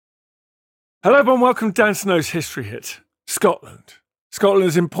Hello everyone, welcome to Dan Snow's History Hit. Scotland. Scotland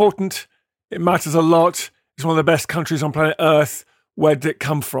is important, it matters a lot, it's one of the best countries on planet Earth. Where did it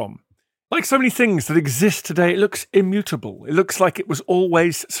come from? Like so many things that exist today, it looks immutable. It looks like it was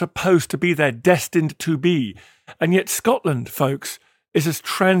always supposed to be there, destined to be. And yet Scotland, folks, is as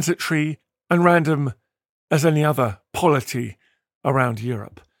transitory and random as any other polity around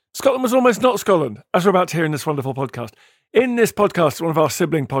Europe. Scotland was almost not Scotland, as we're about to hear in this wonderful podcast. In this podcast, one of our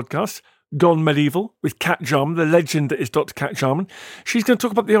sibling podcasts, Gone Medieval, with Cat Jarman, the legend that is Dr. Cat Jarman. She's going to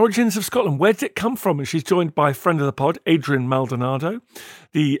talk about the origins of Scotland. Where did it come from? And she's joined by a friend of the pod, Adrian Maldonado,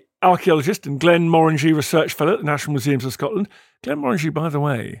 the archaeologist and Glenmorangie Research Fellow at the National Museums of Scotland. Glenmorangie, by the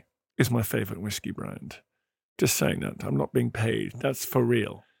way, is my favourite whiskey brand. Just saying that. I'm not being paid. That's for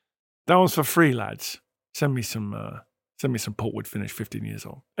real. That one's for free, lads. Send me some Portwood Finish, 15 years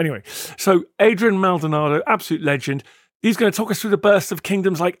old. Anyway, so Adrian Maldonado, absolute legend. He's going to talk us through the births of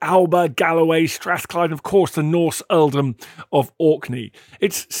kingdoms like Alba, Galloway, Strathclyde, and of course the Norse earldom of Orkney.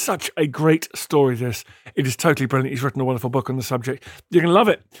 It's such a great story, this. It is totally brilliant. He's written a wonderful book on the subject. You're going to love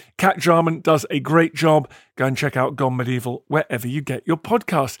it. Cat Jarman does a great job. Go and check out Gone Medieval wherever you get your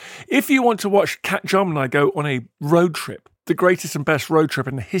podcasts. If you want to watch Cat Jarman and I go on a road trip, the greatest and best road trip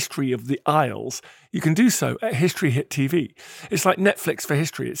in the history of the Isles, you can do so at History Hit TV. It's like Netflix for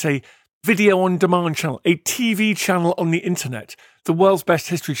history. It's a video-on-demand channel, a TV channel on the internet, the world's best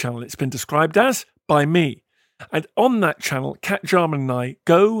history channel. It's been described as by me. And on that channel, Cat Jarman and I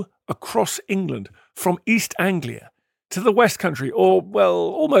go across England from East Anglia to the West Country, or, well,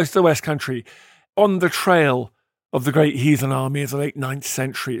 almost the West Country, on the trail of the great heathen army of the late 9th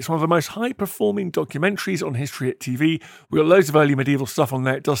century. It's one of the most high-performing documentaries on History at TV. We've got loads of early medieval stuff on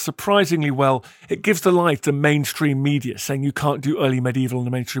there. It does surprisingly well. It gives the lie to mainstream media, saying you can't do early medieval in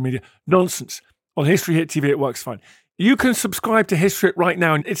the mainstream media. Nonsense. On History Hit TV, it works fine. You can subscribe to History Hit right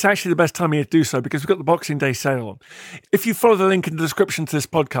now, and it's actually the best time of year to do so because we've got the Boxing Day sale on. If you follow the link in the description to this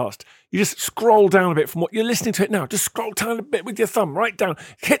podcast, you just scroll down a bit from what you're listening to it now. Just scroll down a bit with your thumb, right down.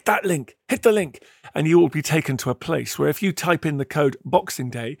 Hit that link, hit the link, and you will be taken to a place where if you type in the code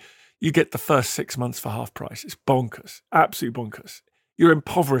Boxing Day, you get the first 6 months for half price. It's bonkers, absolute bonkers. You're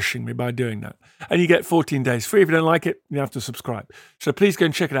impoverishing me by doing that. And you get 14 days free. If you don't like it, you have to subscribe. So please go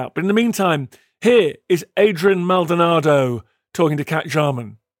and check it out. But in the meantime, here is Adrian Maldonado talking to Cat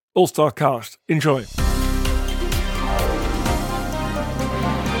Jarman. All-star cast. Enjoy.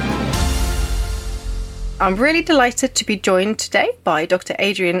 I'm really delighted to be joined today by Dr.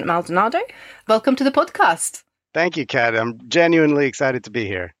 Adrian Maldonado. Welcome to the podcast. Thank you, Kat. I'm genuinely excited to be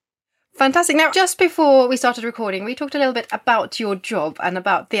here. Fantastic. Now, just before we started recording, we talked a little bit about your job and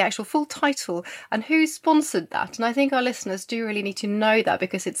about the actual full title and who sponsored that. And I think our listeners do really need to know that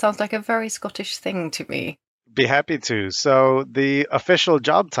because it sounds like a very Scottish thing to me. Be happy to. So the official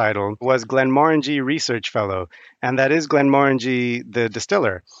job title was Glenmorangie Research Fellow, and that is Glenmorangie, the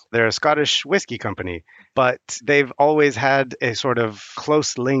distiller. They're a Scottish whiskey company, but they've always had a sort of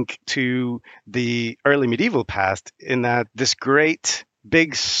close link to the early medieval past in that this great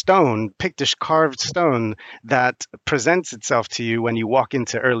big stone, Pictish carved stone that presents itself to you when you walk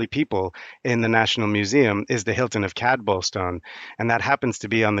into Early People in the National Museum is the Hilton of Cadboll stone. And that happens to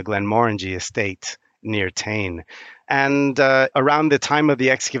be on the Glenmorangie estate near Tain. And around the time of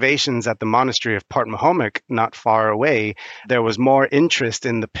the excavations at the monastery of Portmahomack, not far away, there was more interest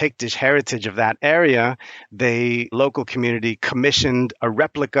in the Pictish heritage of that area. The local community commissioned a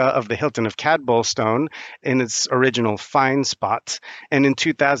replica of the Hilton of Cadboll stone in its original find spot. And in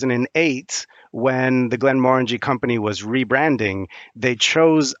 2008, when the Glenmorangie company was rebranding, they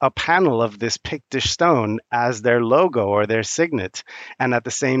chose a panel of this Pictish stone as their logo or their signet. And at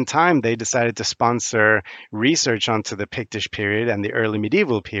the same time, they decided to sponsor research onto the Pictish period and the early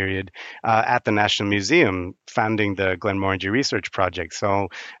medieval period at the National Museum, founding the Glenmorangie Research Project. So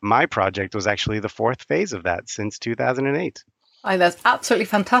my project was actually the fourth phase of that since 2008. Oh, that's absolutely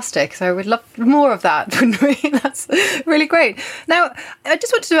fantastic. So we'd love more of that, wouldn't we? That's really great. Now, I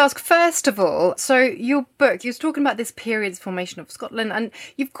just wanted to ask, first of all, so your book, you're talking about this period's formation of Scotland, and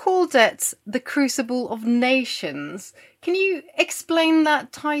you've called it The Crucible of Nations. Can you explain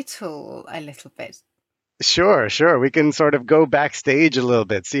that title a little bit? Sure. We can sort of go backstage a little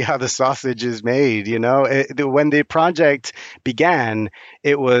bit, see how the sausage is made. You know, when the project began,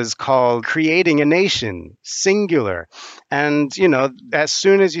 it was called Creating a Nation, singular. And, you know, as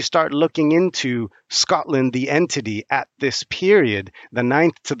soon as you start looking into Scotland, the entity at this period, the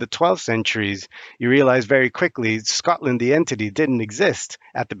 9th to the 12th centuries, you realize very quickly Scotland, the entity, didn't exist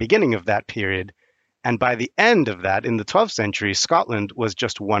at the beginning of that period. And by the end of that, in the 12th century, Scotland was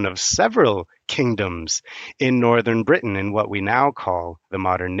just one of several kingdoms in northern Britain, in what we now call the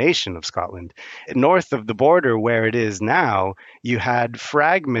modern nation of Scotland. North of the border, where it is now, you had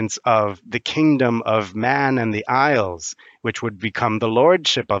fragments of the kingdom of Man and the Isles, which would become the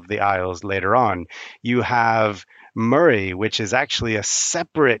lordship of the Isles later on. You have Murray, which is actually a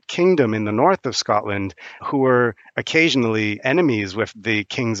separate kingdom in the north of Scotland, who were occasionally enemies with the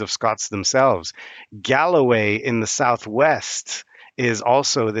kings of Scots themselves. Galloway in the southwest is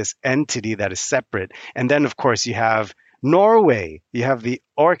also this entity that is separate. And then, of course, you have Norway, you have the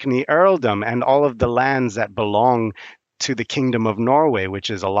Orkney earldom and all of the lands that belong to the Kingdom of Norway,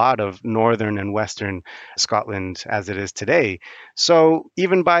 which is a lot of northern and western Scotland as it is today. So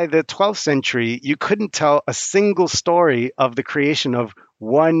even by the 12th century, you couldn't tell a single story of the creation of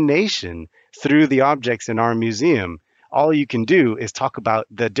one nation through the objects in our museum. All you can do is talk about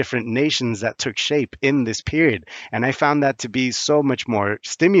the different nations that took shape in this period. And I found that to be so much more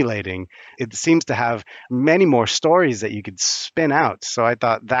stimulating. It seems to have many more stories that you could spin out. So I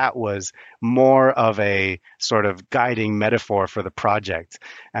thought that was more of a sort of guiding metaphor for the project.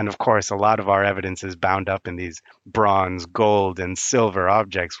 And of course, a lot of our evidence is bound up in these bronze, gold, and silver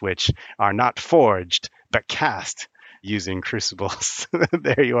objects, which are not forged, but cast using crucibles.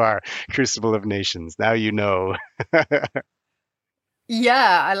 There you are, Crucible of Nations. Now you know.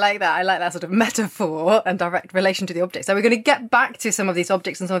 Yeah, I like that. I like that sort of metaphor and direct relation to the object. So we're going to get back to some of these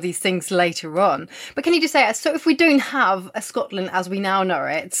objects and some of these things later on. But can you just say, so if we don't have a Scotland as we now know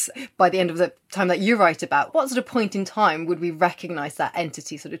it by the end of the time that you write about, what sort of point in time would we recognise that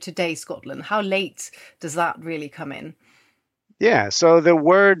entity, sort of today's Scotland? How late does that really come in? Yeah, so the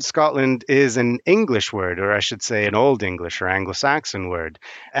word Scotland is an English word, or I should say an Old English or Anglo-Saxon word.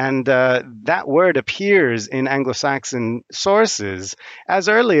 And that word appears in Anglo-Saxon sources as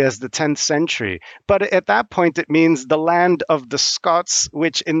early as the 10th century. But at that point, it means the land of the Scots,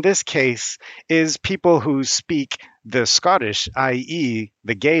 which in this case is people who speak the Scottish, i.e.,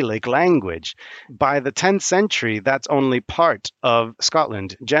 the Gaelic language. By the 10th century, that's only part of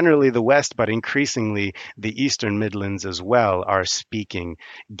Scotland. Generally the West, but increasingly the Eastern Midlands as well, are speaking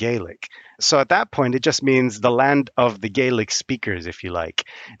Gaelic. So at that point, it just means the land of the Gaelic speakers, if you like.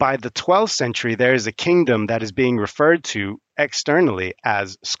 By the 12th century, there is a kingdom that is being referred to externally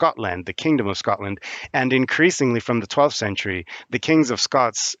as Scotland, the Kingdom of Scotland, and increasingly from the 12th century, the kings of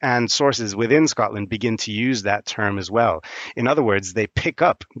Scots and sources within Scotland begin to use that term as well. In other words, they pick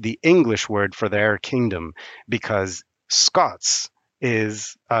up the English word for their kingdom because Scots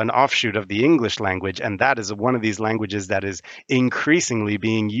is an offshoot of the English language, and that is one of these languages that is increasingly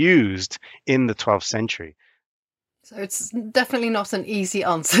being used in the 12th century. So it's definitely not an easy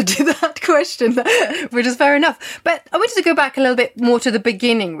answer to that question, which is fair enough. But I wanted to go back a little bit more to the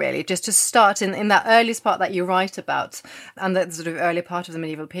beginning, really, just to start in that earliest part that you write about and the sort of early part of the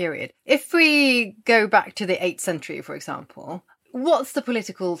medieval period. If we go back to the 8th century, for example, what's the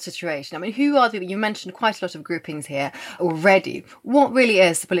political situation? I mean, who are the people? You mentioned quite a lot of groupings here already. What really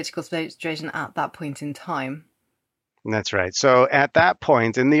is the political situation at that point in time? That's right. So at that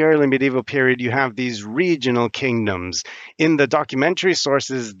point, in the early medieval period, you have these regional kingdoms. In the documentary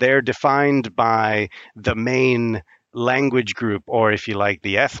sources, they're defined by the main language group, or if you like,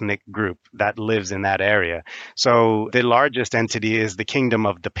 the ethnic group that lives in that area. So the largest entity is the Kingdom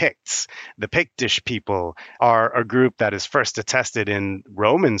of the Picts. The Pictish people are a group that is first attested in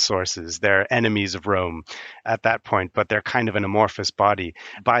Roman sources. They're enemies of Rome at that point, but they're kind of an amorphous body.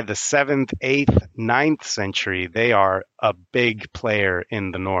 By the 7th, 8th, 9th century, they are a big player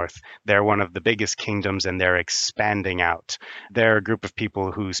in the north. They're one of the biggest kingdoms and they're expanding out. They're a group of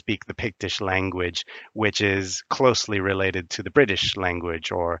people who speak the Pictish language, which is closely related to the British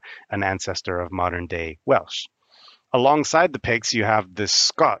language or an ancestor of modern day Welsh. Alongside the Picts, you have the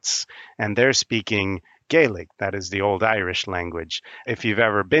Scots, and they're speaking Gaelic, that is the Old Irish language. If you've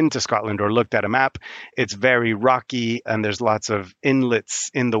ever been to Scotland or looked at a map, it's very rocky and there's lots of inlets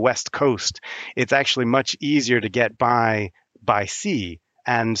in the west coast. It's actually much easier to get by sea.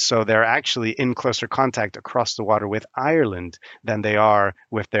 And so they're actually in closer contact across the water with Ireland than they are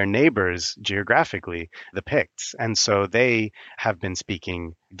with their neighbors geographically, the Picts. And so they have been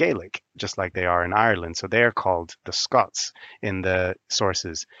speaking Gaelic, just like they are in Ireland. So they're called the Scots in the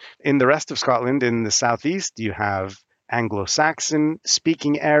sources. In the rest of Scotland, in the southeast, you have Anglo-Saxon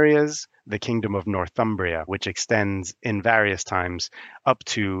speaking areas, the Kingdom of Northumbria, which extends in various times up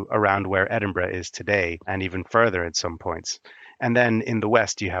to around where Edinburgh is today, and even further at some points. And then in the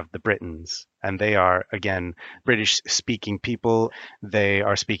west, you have the Britons, and they are, again, British-speaking people. They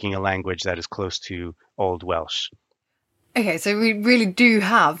are speaking a language that is close to Old Welsh. Okay, so we really do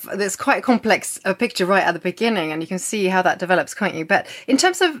have, there's quite a complex picture right at the beginning, and you can see how that develops, can't you? But in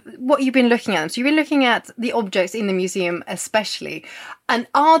terms of what you've been looking at, so you've been looking at the objects in the museum especially, and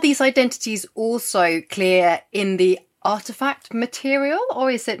are these identities also clear in the artifact material,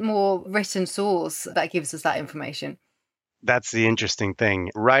 or is it more written source that gives us that information? That's the interesting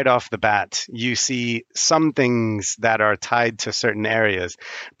thing. Right off the bat, you see some things that are tied to certain areas,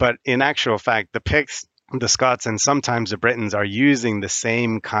 but in actual fact, the Picts, the Scots, and sometimes the Britons are using the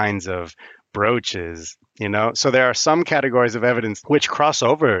same kinds of brooches, you know? So there are some categories of evidence which cross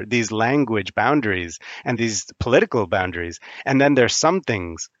over these language boundaries and these political boundaries. And then there's some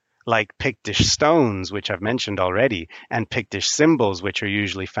things like Pictish stones, which I've mentioned already, and Pictish symbols, which are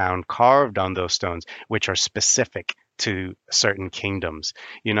usually found carved on those stones, which are specific to certain kingdoms,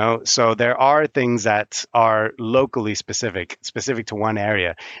 you know? So there are things that are locally specific to one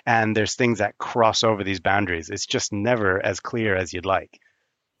area, and there's things that cross over these boundaries. It's just never as clear as you'd like.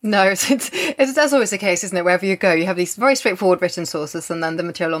 No, that's always the case, isn't it? Wherever you go, you have these very straightforward written sources, and then the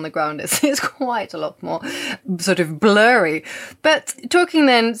material on the ground is quite a lot more sort of blurry. But talking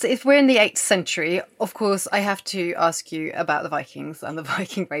then, if we're in the 8th century, of course, I have to ask you about the Vikings and the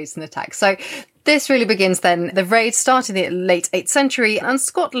Viking raids and attacks. So this really begins then. The raids started in the late 8th century, and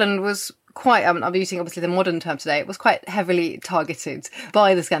Scotland was quite, I'm using obviously the modern term today, it was quite heavily targeted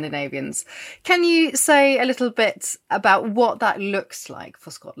by the Scandinavians. Can you say a little bit about what that looks like for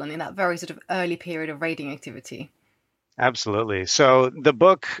Scotland in that very sort of early period of raiding activity? Absolutely. So the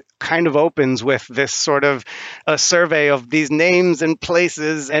book kind of opens with this sort of a survey of these names and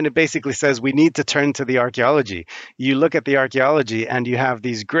places, and it basically says we need to turn to the archaeology. You look at the archaeology and you have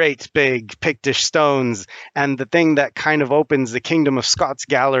these great big Pictish stones, and the thing that kind of opens the Kingdom of Scots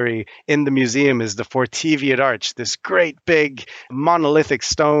gallery in the museum is the Forteviot Arch, this great big monolithic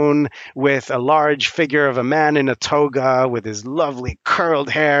stone with a large figure of a man in a toga with his lovely curled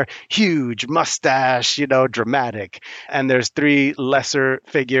hair, huge mustache, you know, dramatic. And there's 3 lesser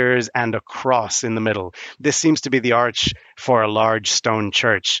figures and a cross in the middle. This seems to be the arch for a large stone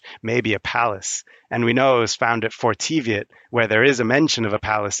church, maybe a palace. And we know it was found at Forteviot, where there is a mention of a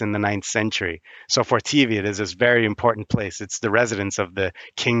palace in the 9th century. So Forteviot is this very important place. It's the residence of the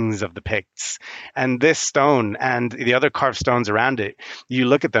kings of the Picts. And this stone and the other carved stones around it, you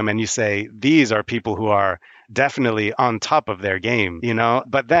look at them and you say, these are people who are definitely on top of their game, you know?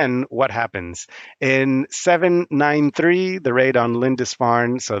 But then what happens? In 793, the raid on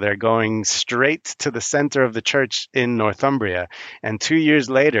Lindisfarne, so they're going straight to the center of the church in Northumbria. And 2 years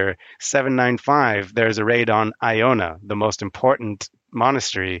later, 795, there's a raid on Iona, the most important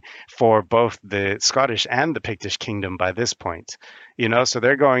monastery for both the Scottish and the Pictish kingdom by this point. You know, so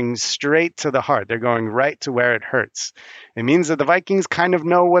they're going straight to the heart. They're going right to where it hurts. It means that the Vikings kind of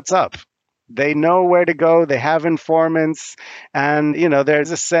know what's up. They know where to go. They have informants. And, you know,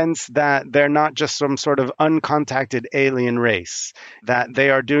 there's a sense that they're not just some sort of uncontacted alien race, that they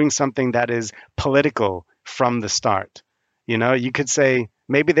are doing something that is political from the start. You know, you could say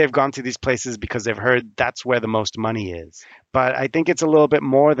maybe they've gone to these places because they've heard that's where the most money is. But I think it's a little bit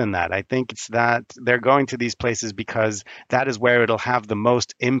more than that. I think it's that they're going to these places because that is where it'll have the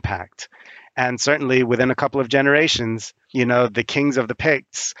most impact. And certainly within a couple of generations, you know, the kings of the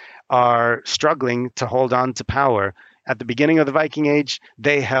Picts are struggling to hold on to power. At the beginning of the Viking Age,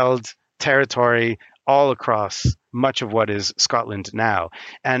 they held territory all across much of what is Scotland now.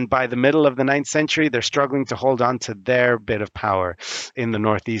 And by the middle of the 9th century, they're struggling to hold on to their bit of power in the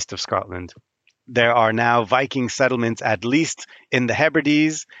northeast of Scotland. There are now Viking settlements, at least in the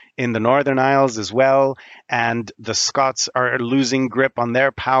Hebrides, in the Northern Isles as well, and the Scots are losing grip on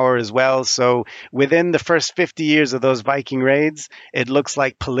their power as well. So within the first 50 years of those Viking raids, it looks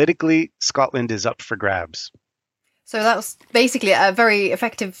like politically Scotland is up for grabs. So that was basically a very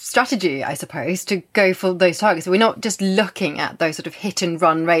effective strategy, I suppose, to go for those targets. We're not just looking at those sort of hit and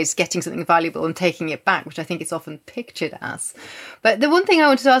run raids, getting something valuable and taking it back, which I think is often pictured as. But the one thing I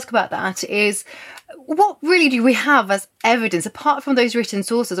wanted to ask about that is, what really do we have as evidence, apart from those written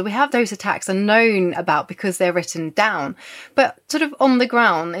sources? We have those attacks are known about because they're written down. But sort of on the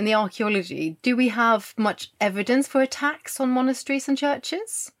ground, in the archaeology, do we have much evidence for attacks on monasteries and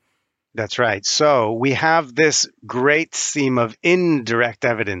churches? That's right. So we have this great seam of indirect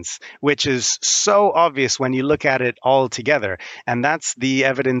evidence, which is so obvious when you look at it all together. And that's the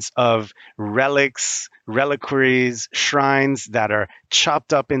evidence of relics, reliquaries, shrines that are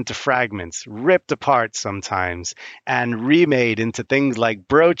chopped up into fragments, ripped apart sometimes, and remade into things like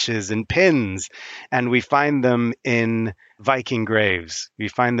brooches and pins. And we find them in Viking graves. We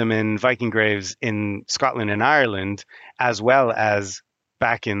find them in Viking graves in Scotland and Ireland, as well as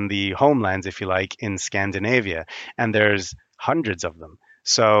back in the homelands, if you like, in Scandinavia. And there's hundreds of them.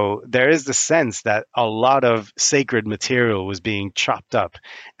 So there is the sense that a lot of sacred material was being chopped up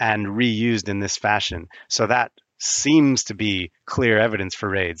and reused in this fashion. So that seems to be clear evidence for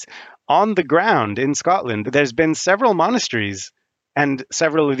raids. On the ground in Scotland, there's been several monasteries and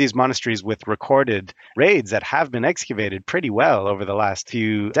several of these monasteries with recorded raids that have been excavated pretty well over the last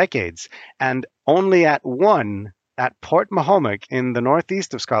few decades. And only at one, at Port Mahomack in the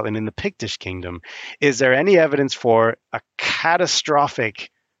northeast of Scotland, in the Pictish Kingdom, is there any evidence for a catastrophic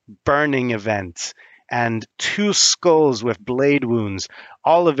burning event and 2 skulls with blade wounds,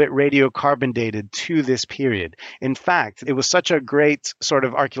 all of it radiocarbon dated to this period. In fact, it was such a great sort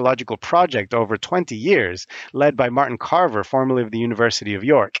of archaeological project over 20 years, led by Martin Carver, formerly of the University of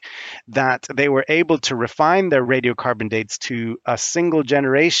York, that they were able to refine their radiocarbon dates to a single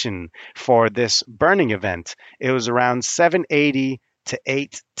generation for this burning event. It was around 780 to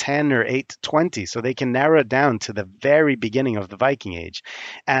 810 or 820, so they can narrow it down to the very beginning of the Viking Age.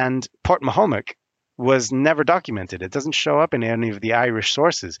 And Port Mahomack was never documented. It doesn't show up in any of the Irish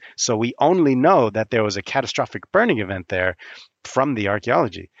sources. So we only know that there was a catastrophic burning event there from the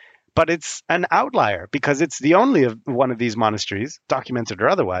archaeology. But it's an outlier because it's the only one of these monasteries, documented or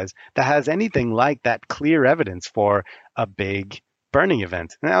otherwise, that has anything like that clear evidence for a big burning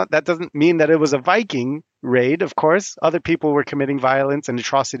event. Now, that doesn't mean that it was a Viking raid, of course. Other people were committing violence and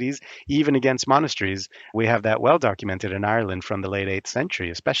atrocities, even against monasteries. We have that well documented in Ireland from the late 8th century,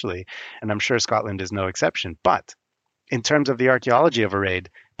 especially, and I'm sure Scotland is no exception. But in terms of the archaeology of a raid,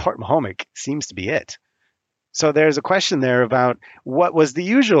 Port Mahomack seems to be it. So there's a question there about what was the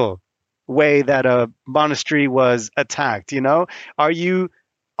usual way that a monastery was attacked. Are you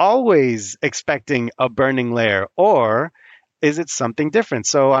always expecting a burning lair, or is it something different?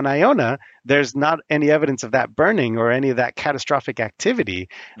 So on Iona, there's not any evidence of that burning or any of that catastrophic activity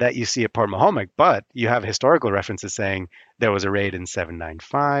that you see at Port Mahomack, but you have historical references saying there was a raid in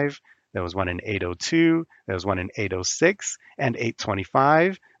 795, there was one in 802, there was one in 806 and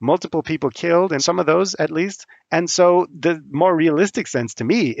 825, multiple people killed, and some of those at least. And so the more realistic sense to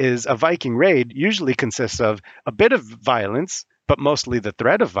me is a Viking raid usually consists of a bit of violence, but mostly the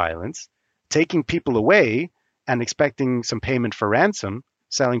threat of violence, taking people away, and expecting some payment for ransom,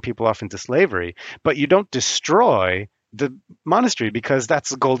 selling people off into slavery. But you don't destroy the monastery because that's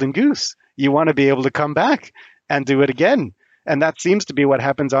the golden goose. You want to be able to come back and do it again. And that seems to be what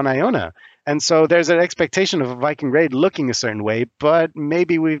happens on Iona. And so there's an expectation of a Viking raid looking a certain way, but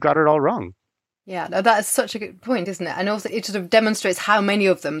maybe we've got it all wrong. Yeah, that is such a good point, isn't it? And also it sort of demonstrates how many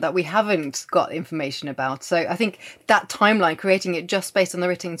of them that we haven't got information about. So I think that timeline, creating it just based on the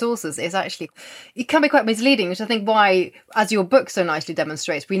written sources, is actually, it can be quite misleading, which I think why, as your book so nicely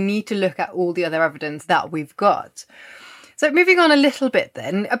demonstrates, we need to look at all the other evidence that we've got. So moving on a little bit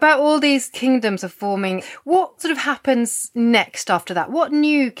then, about all these kingdoms of forming, what sort of happens next after that? What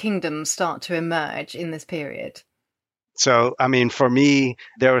new kingdoms start to emerge in this period? So, I mean, for me,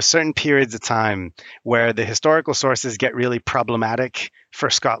 there were certain periods of time where the historical sources get really problematic for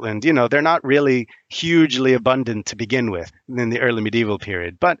Scotland. They're not really hugely abundant to begin with in the early medieval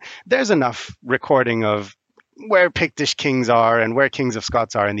period, but there's enough recording of where Pictish kings are and where kings of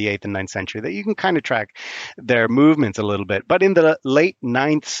Scots are in the 8th and 9th century that you can kind of track their movements a little bit. But in the late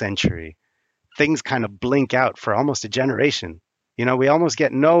 9th century, things kind of blink out for almost a generation. We almost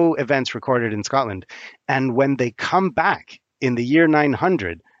get no events recorded in Scotland. And when they come back in the year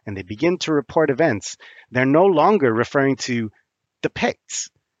 900 and they begin to report events, they're no longer referring to the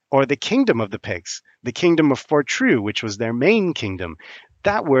Picts or the kingdom of the Picts, the kingdom of Fortru, which was their main kingdom.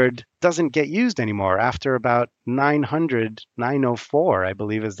 That word doesn't get used anymore after about 900, 904, I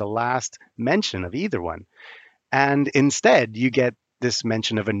believe, is the last mention of either one. And instead, you get this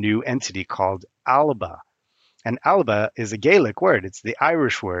mention of a new entity called Alba. And Alba is a Gaelic word. It's the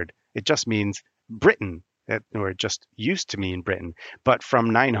Irish word. It just means Britain, or it just used to mean Britain. But from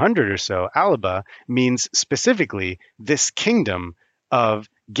 900 or so, Alba means specifically this kingdom of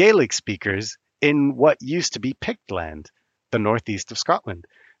Gaelic speakers in what used to be Pictland, the northeast of Scotland.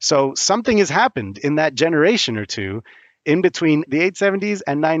 So something has happened in that generation or two in between the 870s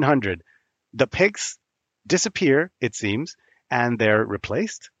and 900. The Picts disappear, it seems, and they're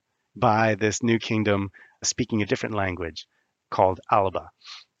replaced by this new kingdom speaking a different language called Alba.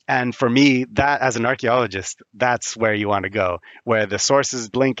 And for me, that as an archaeologist, that's where you want to go, where the sources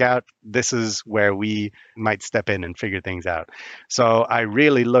blink out. This is where we might step in and figure things out. So I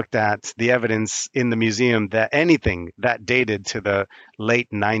really looked at the evidence in the museum, that anything that dated to the late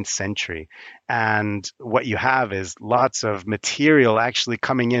 9th century. And what you have is lots of material actually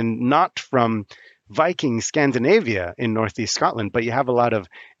coming in, not from Viking Scandinavia in northeast Scotland, but you have a lot of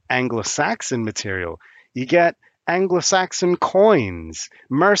Anglo-Saxon material. You get Anglo-Saxon coins,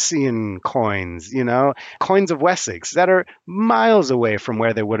 Mercian coins, coins of Wessex that are miles away from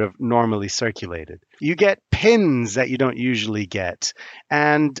where they would have normally circulated. You get pins that you don't usually get,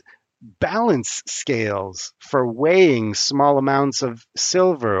 and balance scales for weighing small amounts of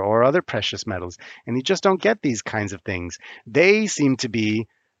silver or other precious metals. And you just don't get these kinds of things. They seem to be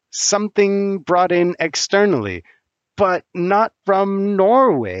something brought in externally, but not from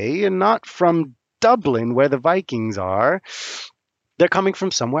Norway and not from Dublin, where the Vikings are. They're coming from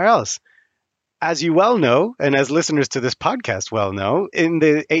somewhere else. As you well know, and as listeners to this podcast well know, in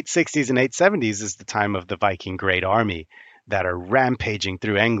the 860s and 870s is the time of the Viking Great Army that are rampaging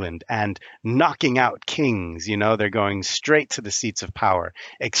through England and knocking out kings. They're going straight to the seats of power,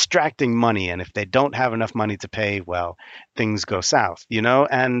 extracting money. And if they don't have enough money to pay, well, things go south,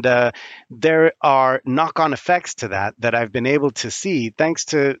 and there are knock-on effects to that I've been able to see thanks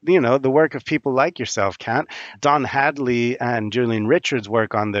to, the work of people like yourself, Kat. Don Hadley and Julian Richards'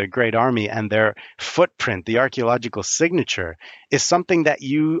 work on the Great Army and their footprint, the archaeological signature, is something that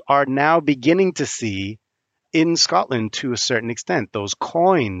you are now beginning to see in Scotland to a certain extent. Those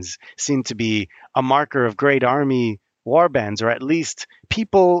coins seem to be a marker of Great Army warbands, or at least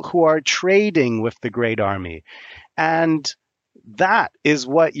people who are trading with the Great Army. And that is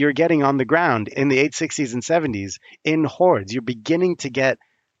what you're getting on the ground in the 860s and 70s in hordes. You're beginning to get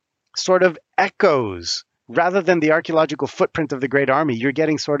sort of echoes. Rather than the archaeological footprint of the Great Army, you're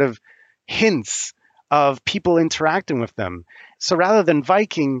getting sort of hints of people interacting with them. So rather than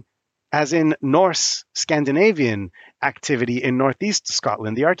Viking, as in Norse Scandinavian activity in northeast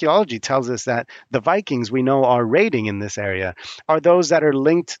Scotland, the archaeology tells us that the Vikings we know are raiding in this area are those that are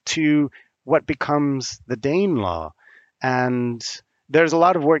linked to what becomes the Danelaw. And there's a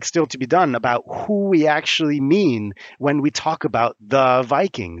lot of work still to be done about who we actually mean when we talk about the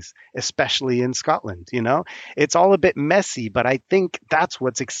Vikings, especially in Scotland. It's all a bit messy, but I think that's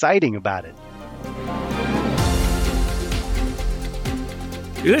what's exciting about it.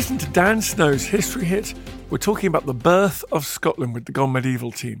 You listen to Dan Snow's History Hit. We're talking about the birth of Scotland with the Gone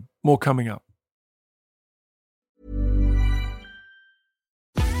Medieval team. More coming up.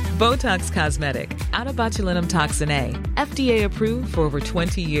 Botox Cosmetic, out of botulinum toxin A, FDA approved for over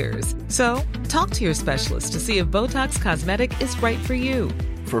 20 years. So, talk to your specialist to see if Botox Cosmetic is right for you.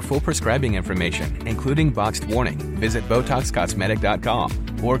 For full prescribing information, including boxed warning, visit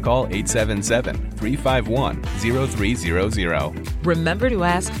BotoxCosmetic.com or call 877-351-0300. Remember to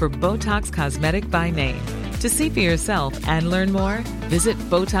ask for Botox Cosmetic by name. To see for yourself and learn more, visit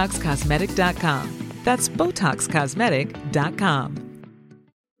BotoxCosmetic.com. That's BotoxCosmetic.com.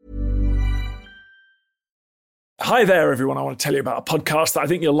 Hi there, everyone. I want to tell you about a podcast that I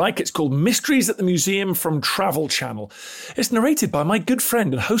think you'll like. It's called Mysteries at the Museum from Travel Channel. It's narrated by my good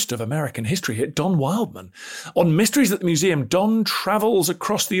friend and host of American History Hit, Don Wildman. On Mysteries at the Museum, Don travels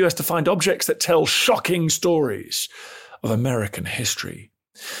across the US to find objects that tell shocking stories of American history.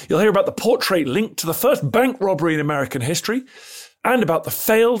 You'll hear about the portrait linked to the first bank robbery in American history, and about the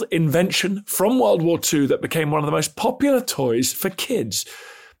failed invention from World War II that became one of the most popular toys for kids.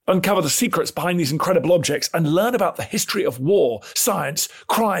 Uncover the secrets behind these incredible objects and learn about the history of war, science,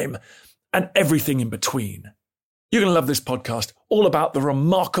 crime, and everything in between. You're going to love this podcast, all about the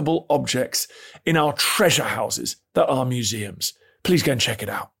remarkable objects in our treasure houses that are museums. Please go and check it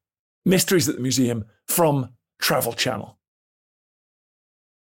out. Mysteries at the Museum from Travel Channel.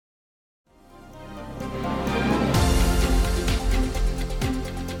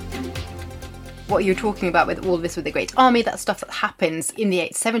 What you're talking about with all this with the Great Army, that stuff that happens in the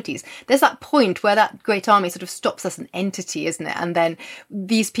 870s, there's that point where that Great Army sort of stops as an entity, isn't it? And then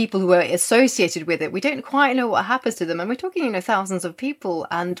these people who are associated with it, we don't quite know what happens to them. And we're talking, thousands of people,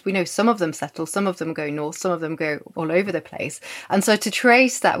 and we know some of them settle, some of them go north, some of them go all over the place. And so to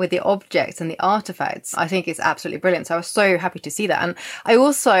trace that with the objects and the artifacts, I think is absolutely brilliant. So I was so happy to see that. And I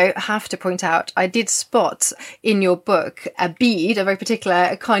also have to point out, I did spot in your book a bead, a very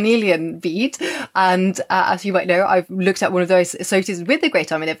particular carnelian bead. And as you might know, I've looked at one of those associated with the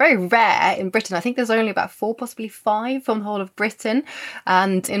Great Army. They're very rare in Britain. I think there's only about 4, possibly 5 from the whole of Britain.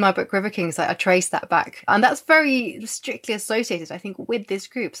 And in my book, River Kings, I traced that back. And that's very strictly associated, I think, with this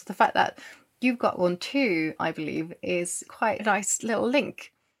group. So the fact that you've got one too, I believe, is quite a nice little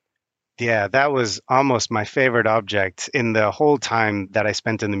link. Yeah, that was almost my favorite object in the whole time that I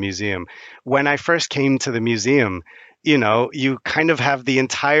spent in the museum. When I first came to the museum, you kind of have the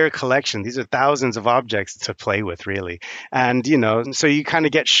entire collection. These are thousands of objects to play with, really. And, so you kind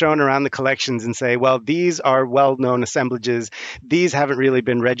of get shown around the collections and say, well, these are well-known assemblages. These haven't really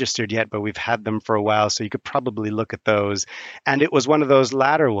been registered yet, but we've had them for a while. So you could probably look at those. And it was one of those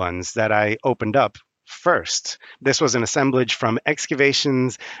latter ones that I opened up first. This was an assemblage from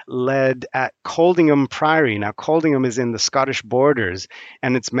excavations led at Coldingham Priory. Now, Coldingham is in the Scottish borders,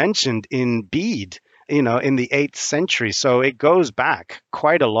 and it's mentioned in Bede, in the 8th century. So it goes back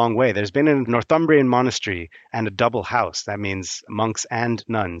quite a long way. There's been a Northumbrian monastery and a double house. That means monks and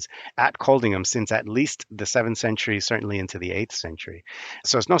nuns at Coldingham since at least the 7th century, certainly into the 8th century.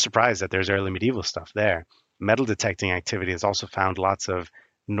 So it's no surprise that there's early medieval stuff there. Metal detecting activity has also found lots of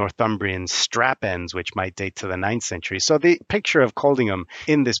Northumbrian strap ends, which might date to the 9th century. So the picture of Coldingham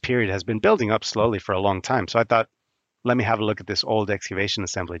in this period has been building up slowly for a long time. So I thought, let me have a look at this old excavation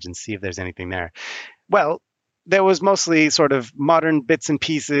assemblage and see if there's anything there. Well, there was mostly sort of modern bits and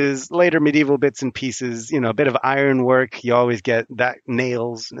pieces, later medieval bits and pieces, a bit of ironwork. You always get that,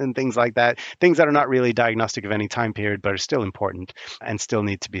 nails and things like that, things that are not really diagnostic of any time period, but are still important and still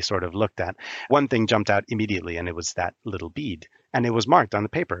need to be sort of looked at. One thing jumped out immediately, and it was that little bead. And it was marked on the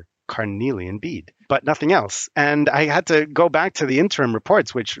paper, carnelian bead, but nothing else. And I had to go back to the interim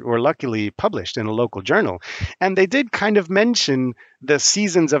reports, which were luckily published in a local journal. And they did kind of mention the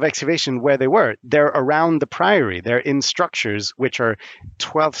seasons of excavation where they were. They're around the priory. They're in structures which are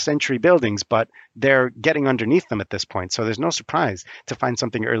 12th century buildings, but they're getting underneath them at this point. So there's no surprise to find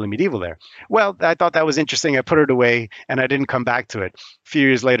something early medieval there. Well, I thought that was interesting. I put it away and I didn't come back to it. A few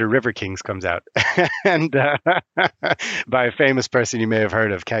years later, River Kings comes out and by a famous person you may have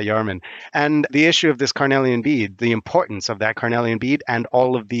heard of, Cat Yarman. And the issue of this carnelian bead, the importance of that carnelian bead and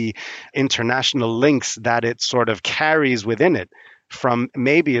all of the international links that it sort of carries within it, from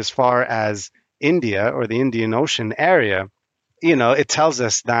maybe as far as India or the Indian Ocean area, it tells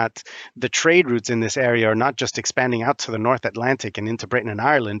us that the trade routes in this area are not just expanding out to the North Atlantic and into Britain and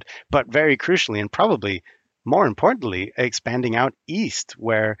Ireland, but very crucially and probably more importantly, expanding out east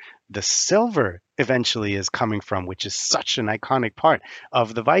where the silver eventually is coming from, which is such an iconic part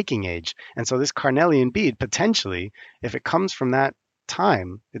of the Viking Age. And so this carnelian bead, potentially, if it comes from that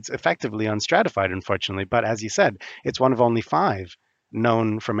time, it's effectively unstratified, unfortunately. But as you said, it's one of only 5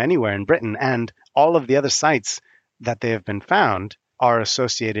 known from anywhere in Britain. And all of the other sites that they have been found are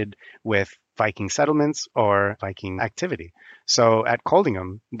associated with Viking settlements or Viking activity. So at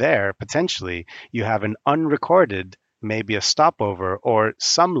Coldingham, there, potentially, you have an unrecorded, maybe a stopover or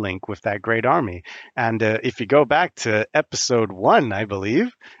some link with that great army. And if you go back to episode 1, I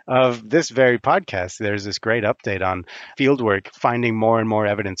believe, of this very podcast, there's this great update on fieldwork, finding more and more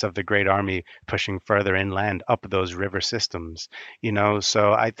evidence of the great army pushing further inland up those river systems.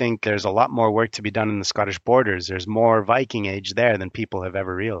 So I think there's a lot more work to be done in the Scottish borders. There's more Viking Age there than people have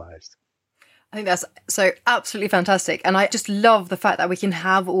ever realized. I think that's so absolutely fantastic. And I just love the fact that we can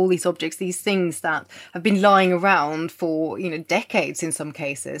have all these objects, these things that have been lying around for, decades in some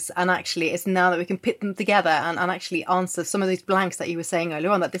cases. And actually it's now that we can put them together and actually answer some of these blanks that you were saying earlier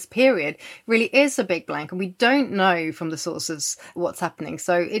on, that this period really is a big blank and we don't know from the sources what's happening.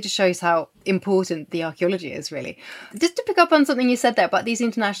 So it just shows how important the archaeology is, really. Just to pick up on something you said there about these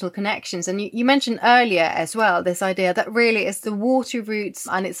international connections, and you mentioned earlier as well, this idea that really is the water routes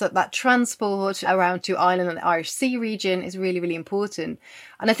and it's that transport around to Ireland and the Irish Sea region is really, really important.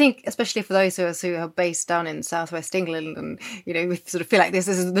 And I think, especially for those of us who are based down in southwest England and, we sort of feel like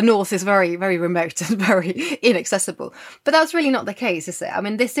the north is very, very remote and very inaccessible. But that's really not the case, is it? I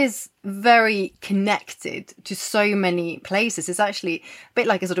mean, this is very connected to so many places. It's actually a bit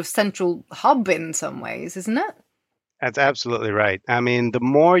like a sort of central hub in some ways, isn't it? That's absolutely right. I mean, the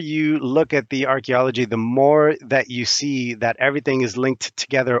more you look at the archaeology, the more that you see that everything is linked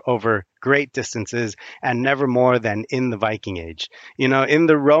together over great distances and never more than in the Viking Age. In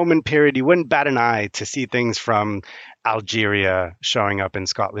the Roman period, you wouldn't bat an eye to see things from Algeria showing up in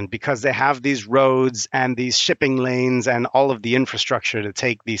Scotland because they have these roads and these shipping lanes and all of the infrastructure to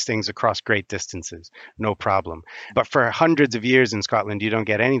take these things across great distances. No problem. But for hundreds of years in Scotland, you don't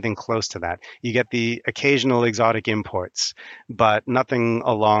get anything close to that. You get the occasional exotic imports, but nothing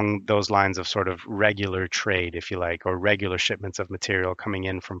along those lines of sort of regular trade, if you like, or regular shipments of material coming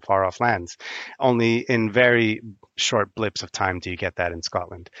in from far off lands. Only in very short blips of time do you get that in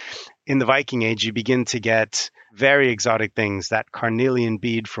Scotland. in the Viking Age, you begin to get very exotic things. That carnelian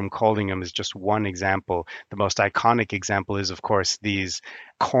bead from Coldingham is just one example. The most iconic example is, of course, these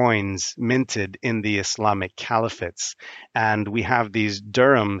coins minted in the Islamic caliphates. And we have these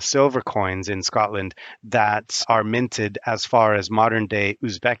Durham silver coins in Scotland that are minted as far as modern day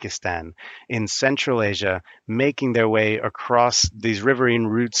Uzbekistan in Central Asia, making their way across these riverine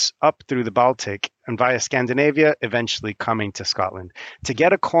routes up through the Baltic and via Scandinavia, eventually coming to Scotland. To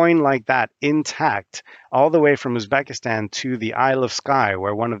get a coin like that intact, all the way from Uzbekistan to the Isle of Skye,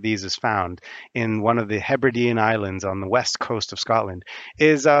 where one of these is found in one of the Hebridean Islands on the west coast of Scotland,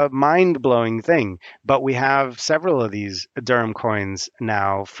 is a mind-blowing thing. But we have several of these Durham coins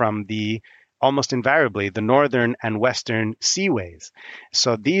now from the almost invariably the northern and western seaways.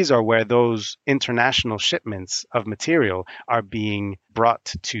 So these are where those international shipments of material are being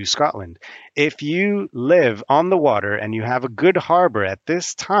brought to Scotland. If you live on the water and you have a good harbor at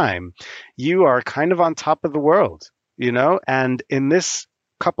this time, you are kind of on top of the world, and in this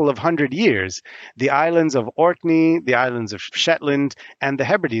couple of 100 years, the islands of Orkney, the islands of Shetland, and the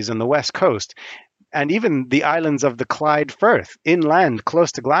Hebrides on the west coast, and even the islands of the Clyde Firth, inland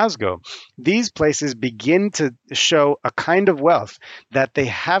close to Glasgow, these places begin to show a kind of wealth that they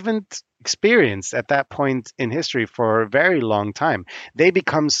haven't experienced at that point in history for a very long time. They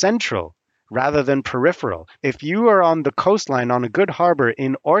become central rather than peripheral. If you are on the coastline on a good harbor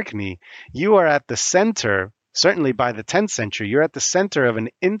in Orkney, you are at the center. Certainly by the 10th century, you're at the center of an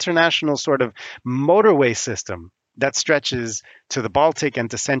international sort of motorway system that stretches to the Baltic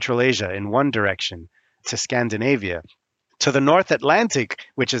and to Central Asia in one direction, to Scandinavia, to the North Atlantic,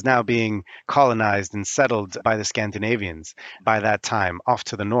 which is now being colonized and settled by the Scandinavians by that time, off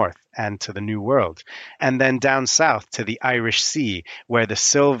to the north and to the New World, and then down south to the Irish Sea, where the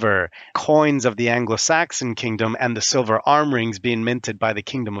silver coins of the Anglo-Saxon kingdom and the silver arm rings being minted by the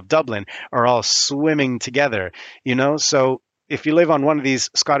Kingdom of Dublin are all swimming together, So if you live on one of these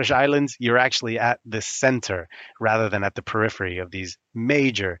Scottish islands, you're actually at the center rather than at the periphery of these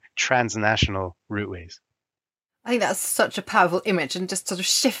major transnational routeways. I think that's such a powerful image, and just sort of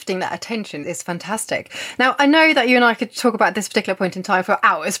shifting that attention is fantastic. Now, I know that you and I could talk about this particular point in time for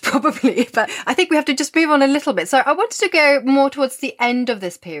hours, probably, but I think we have to just move on a little bit. So I wanted to go more towards the end of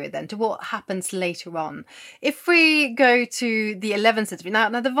this period then, to what happens later on. If we go to the 11th century, now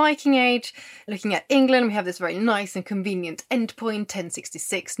the Viking Age, looking at England, we have this very nice and convenient endpoint,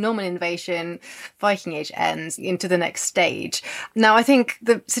 1066, Norman invasion, Viking Age ends into the next stage. Now, I think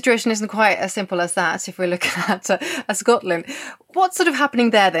the situation isn't quite as simple as that if we're looking at Scotland. What's sort of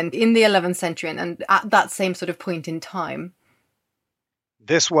happening there then in the 11th century and at that same sort of point in time?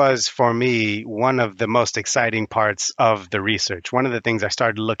 This was, for me, one of the most exciting parts of the research. One of the things I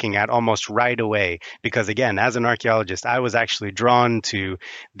started looking at almost right away, because again, as an archaeologist, I was actually drawn to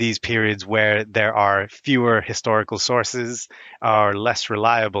these periods where there are fewer historical sources or less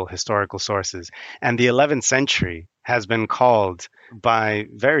reliable historical sources. And the 11th century has been called by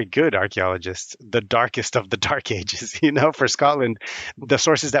very good archaeologists the darkest of the dark ages. For Scotland, the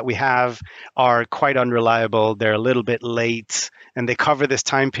sources that we have are quite unreliable. They're a little bit late and they cover this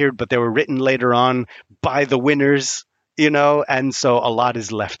time period, but they were written later on by the winners, and so a lot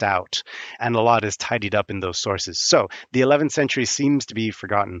is left out and a lot is tidied up in those sources. So the 11th century seems to be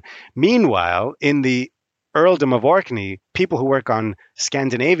forgotten. Meanwhile, in the Earldom of Orkney, people who work on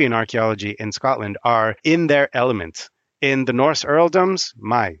Scandinavian archaeology in Scotland are in their element. In the Norse earldoms,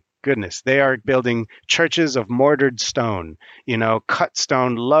 my goodness, they are building churches of mortared stone, cut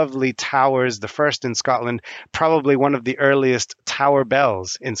stone, lovely towers. The first in Scotland, probably one of the earliest tower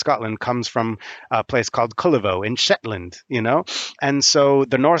bells in Scotland, comes from a place called Cullevo in Shetland, And so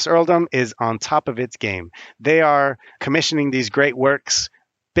the Norse earldom is on top of its game. They are commissioning these great works,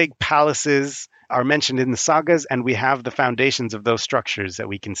 big palaces, are mentioned in the sagas, and we have the foundations of those structures that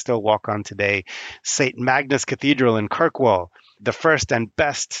we can still walk on today. St. Magnus Cathedral in Kirkwall, the first and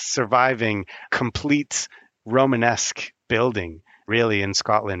best surviving complete Romanesque building, really, in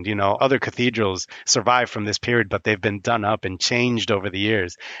Scotland. Other cathedrals survive from this period, but they've been done up and changed over the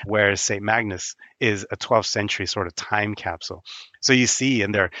years, whereas St. Magnus is a 12th century sort of time capsule. So you see,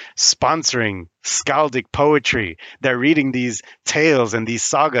 and they're sponsoring skaldic poetry. They're reading these tales and these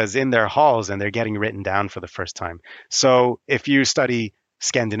sagas in their halls, and they're getting written down for the first time. So if you study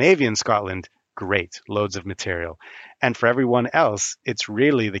Scandinavian Scotland, great, loads of material. And for everyone else, it's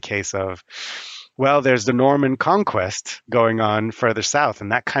really the case of, well, there's the Norman conquest going on further south,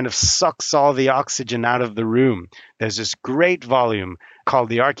 and that kind of sucks all the oxygen out of the room. There's this great volume called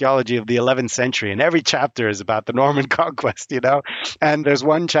The Archaeology of the 11th Century, and every chapter is about the Norman conquest, And there's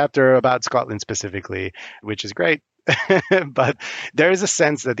one chapter about Scotland specifically, which is great. But there is a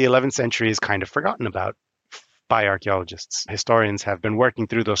sense that the 11th century is kind of forgotten about by archaeologists. Historians have been working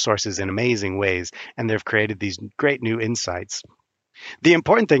through those sources in amazing ways, and they've created these great new insights. The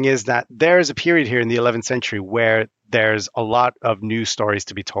important thing is that there is a period here in the 11th century where there's a lot of new stories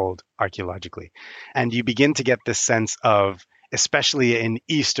to be told archaeologically. And you begin to get this sense of, especially in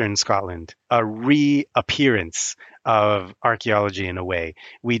eastern Scotland, a reappearance of archaeology in a way.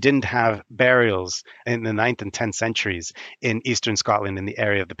 We didn't have burials in the 9th and 10th centuries in eastern Scotland in the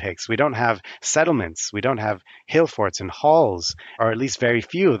area of the Picts. We don't have settlements. We don't have hill forts and halls, or at least very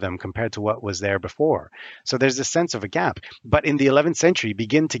few of them compared to what was there before. So there's a sense of a gap. But in the 11th century, you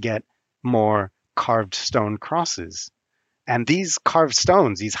begin to get more carved stone crosses. And these carved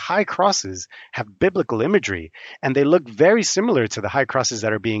stones, these high crosses, have biblical imagery, and they look very similar to the high crosses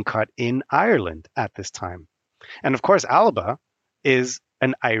that are being cut in Ireland at this time. And of course, Alba is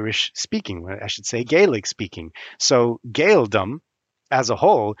an Irish speaking, I should say Gaelic speaking. So Gaeldom as a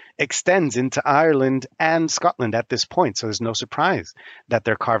whole extends into Ireland and Scotland at this point. So there's no surprise that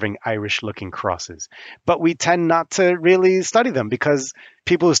they're carving Irish looking crosses. But we tend not to really study them because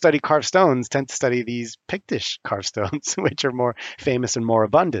people who study carved stones tend to study these Pictish carved stones, which are more famous and more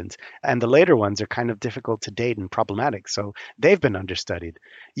abundant. And the later ones are kind of difficult to date and problematic. So they've been understudied.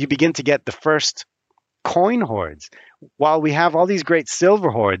 You begin to get the first coin hoards. While we have all these great silver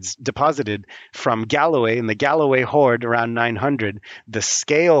hoards deposited from Galloway and the Galloway hoard around 900, the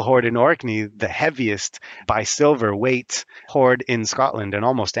Scale hoard in Orkney, the heaviest by silver weight hoard in Scotland and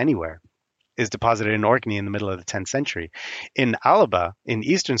almost anywhere, is deposited in Orkney in the middle of the 10th century. In Alba, in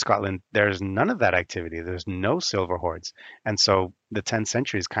eastern Scotland, there's none of that activity. There's no silver hoards. And so the 10th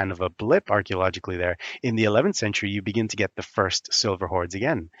century is kind of a blip archaeologically there. In the 11th century, you begin to get the first silver hoards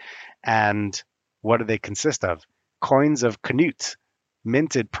again. And what do they consist of? Coins of Canute,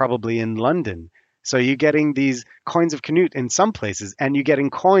 minted probably in London. So you're getting these coins of Canute in some places, and you're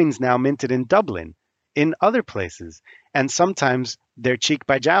getting coins now minted in Dublin, in other places. And sometimes they're cheek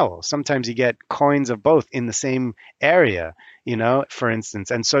by jowl. Sometimes you get coins of both in the same area, for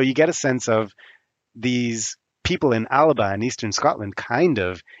instance. And so you get a sense of these people in Alba and eastern Scotland kind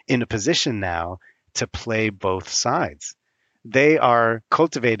of in a position now to play both sides. They are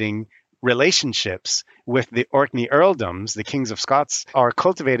cultivating relationships with the Orkney earldoms. The kings of Scots are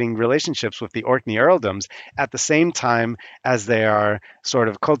cultivating relationships with the Orkney earldoms at the same time as they are sort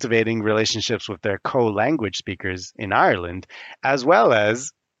of cultivating relationships with their co-language speakers in Ireland, as well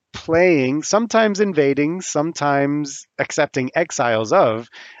as playing, sometimes invading, sometimes accepting exiles of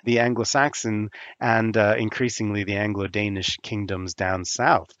the Anglo-Saxon and increasingly the Anglo-Danish kingdoms down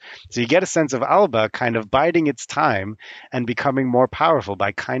south. So you get a sense of Alba kind of biding its time and becoming more powerful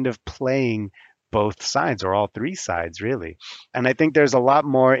by kind of playing both sides, or all three sides, really. And I think there's a lot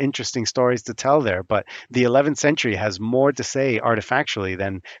more interesting stories to tell there, but the 11th century has more to say artifactually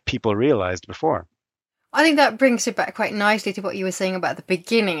than people realized before. I think that brings it back quite nicely to what you were saying about the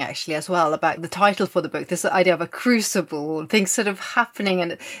beginning, actually, as well, about the title for the book, this idea of a crucible, things sort of happening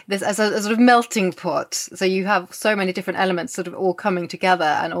and this as a sort of melting pot. So you have so many different elements sort of all coming together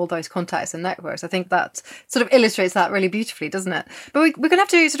and all those contacts and networks. I think that sort of illustrates that really beautifully, doesn't it? But we're going to have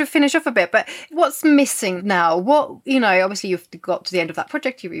to sort of finish off a bit. But what's missing now? What, obviously you've got to the end of that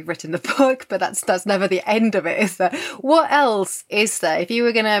project, you've written the book, but that's never the end of it, is there? What else is there? If you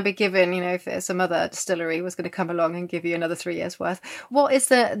were going to be given, if there's some other distillery was going to come along and give you another 3 years worth, what is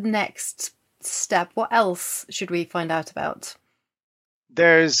the next step? What else should we find out about?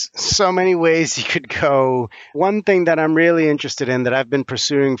 There's so many ways you could go. One thing that I'm really interested in that I've been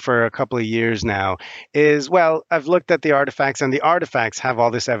pursuing for a couple of years now is, I've looked at the artifacts, and the artifacts have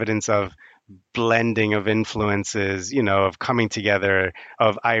all this evidence of blending of influences, of coming together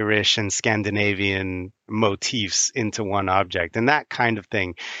of Irish and Scandinavian motifs into one object and that kind of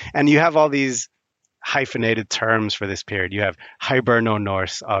thing. And you have all these hyphenated terms for this period. You have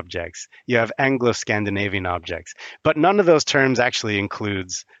Hiberno-Norse objects, you have Anglo-Scandinavian objects, but none of those terms actually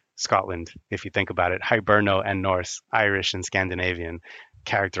includes Scotland. If you think about it, Hiberno and Norse, Irish and Scandinavian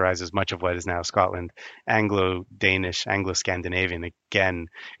characterizes much of what is now Scotland. Anglo-Danish, Anglo-Scandinavian, again,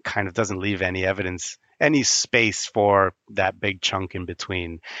 kind of doesn't leave any evidence, any space for that big chunk in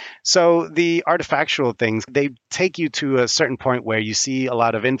between. So the artifactual things, they take you to a certain point where you see a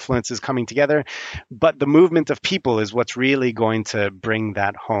lot of influences coming together, but the movement of people is what's really going to bring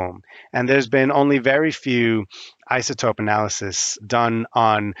that home. And there's been only very few isotope analysis done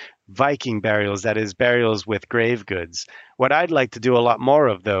on Viking burials, that is, burials with grave goods. What I'd like to do a lot more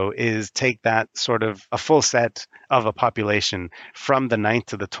of, though, is take that sort of a full set of a population from the 9th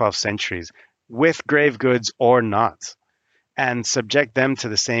to the 12th centuries, with grave goods or not, and subject them to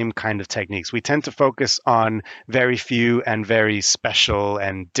the same kind of techniques. We tend to focus on very few and very special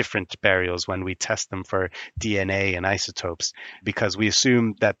and different burials when we test them for DNA and isotopes, because we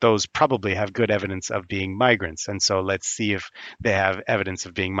assume that those probably have good evidence of being migrants. And so let's see if they have evidence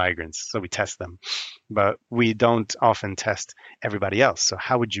of being migrants. So we test them. But we don't often test everybody else. So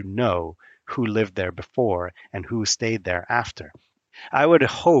how would you know who lived there before and who stayed there after? I would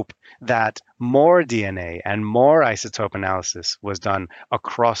hope that more DNA and more isotope analysis was done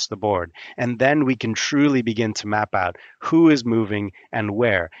across the board. And then we can truly begin to map out who is moving and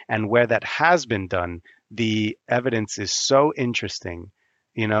where. And where that has been done, the evidence is so interesting.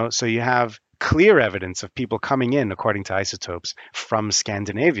 So you have clear evidence of people coming in, according to isotopes, from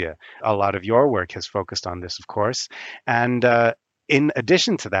Scandinavia. A lot of your work has focused on this, of course. And in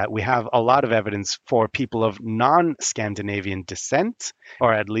addition to that, we have a lot of evidence for people of non-Scandinavian descent,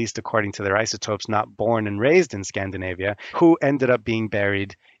 or at least according to their isotopes, not born and raised in Scandinavia, who ended up being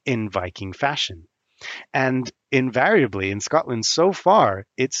buried in Viking fashion. And invariably in Scotland so far,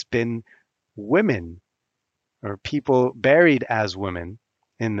 it's been women or people buried as women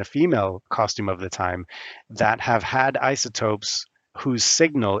in the female costume of the time that have had isotopes whose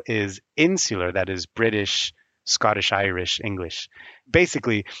signal is insular, that is British, Scottish, Irish, English.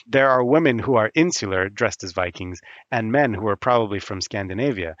 Basically, there are women who are insular, dressed as Vikings, and men who are probably from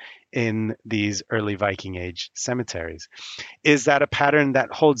Scandinavia in these early Viking Age cemeteries. Is that a pattern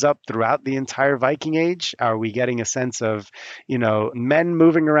that holds up throughout the entire Viking Age? Are we getting a sense of, men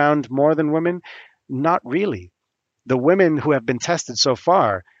moving around more than women? Not really. The women who have been tested so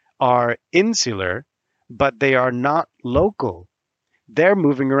far are insular, but they are not local. They're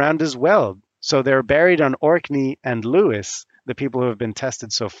moving around as well. So they're buried on Orkney and Lewis, the people who have been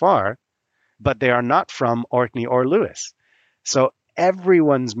tested so far, but they are not from Orkney or Lewis. So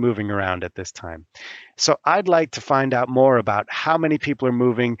everyone's moving around at this time. So I'd like to find out more about how many people are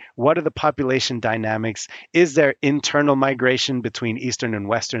moving, what are the population dynamics, is there internal migration between Eastern and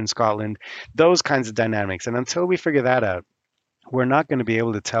Western Scotland, those kinds of dynamics. And until we figure that out, we're not going to be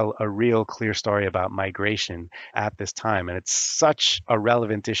able to tell a real clear story about migration at this time. And it's such a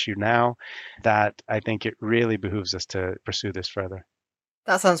relevant issue now that I think it really behooves us to pursue this further.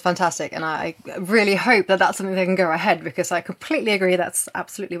 That sounds fantastic. And I really hope that that's something that can go ahead, because I completely agree that's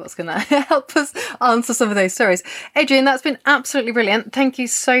absolutely what's going to help us answer some of those stories. Adrian, that's been absolutely brilliant. Thank you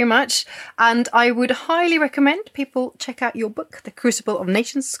so much. And I would highly recommend people check out your book, The Crucible of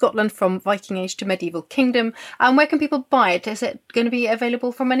Nations, Scotland from Viking Age to Medieval Kingdom. And where can people buy it? Is it going to be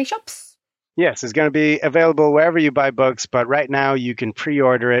available from any shops? Yes, it's going to be available wherever you buy books, but right now you can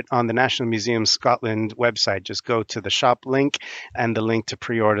pre-order it on the National Museum Scotland website. Just go to the shop link, and the link to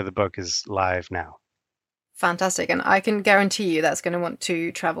pre-order the book is live now. Fantastic. And I can guarantee you that's going to want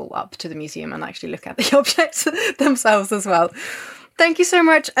to travel up to the museum and actually look at the objects themselves as well. Thank you so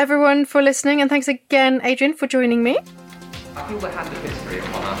much, everyone, for listening. And thanks again, Adrian, for joining me. I feel we have the history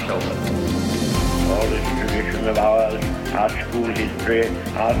upon our shoulders. All this tradition of ours, our school history,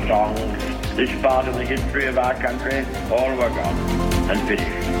 our songs, this part of the history of our country, all were gone and finished.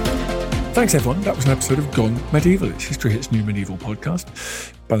 Thanks, everyone. That was an episode of Gone Medieval. It's History Hits New Medieval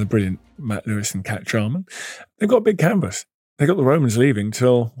podcast by the brilliant Matt Lewis and Kat Jarman. They've got a big canvas. They got the Romans leaving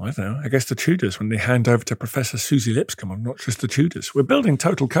till, I guess the Tudors, when they hand over to Professor Susie Lipscomb, and not just the Tudors. We're building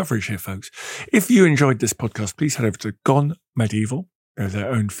total coverage here, folks. If you enjoyed this podcast, please head over to Gone Medieval,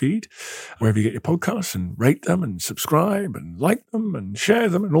 their own feed, wherever you get your podcasts, and rate them and subscribe and like them and share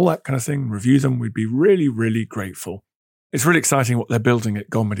them and all that kind of thing. Review them. We'd be really, really grateful. It's really exciting what they're building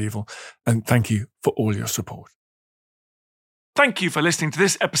at Gone Medieval, and thank you for all your support. Thank you for listening to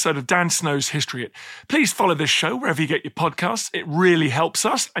this episode of Dan Snow's History Hit. Please follow this show wherever you get your podcasts. It really helps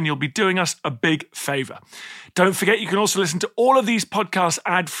us, and you'll be doing us a big favour. Don't forget, you can also listen to all of these podcasts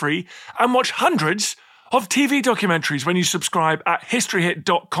ad-free and watch hundreds of TV documentaries when you subscribe at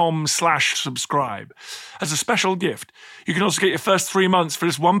historyhit.com/subscribe. As a special gift, you can also get your first 3 months for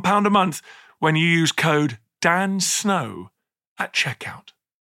just £1 a month when you use code DANSNOW at checkout.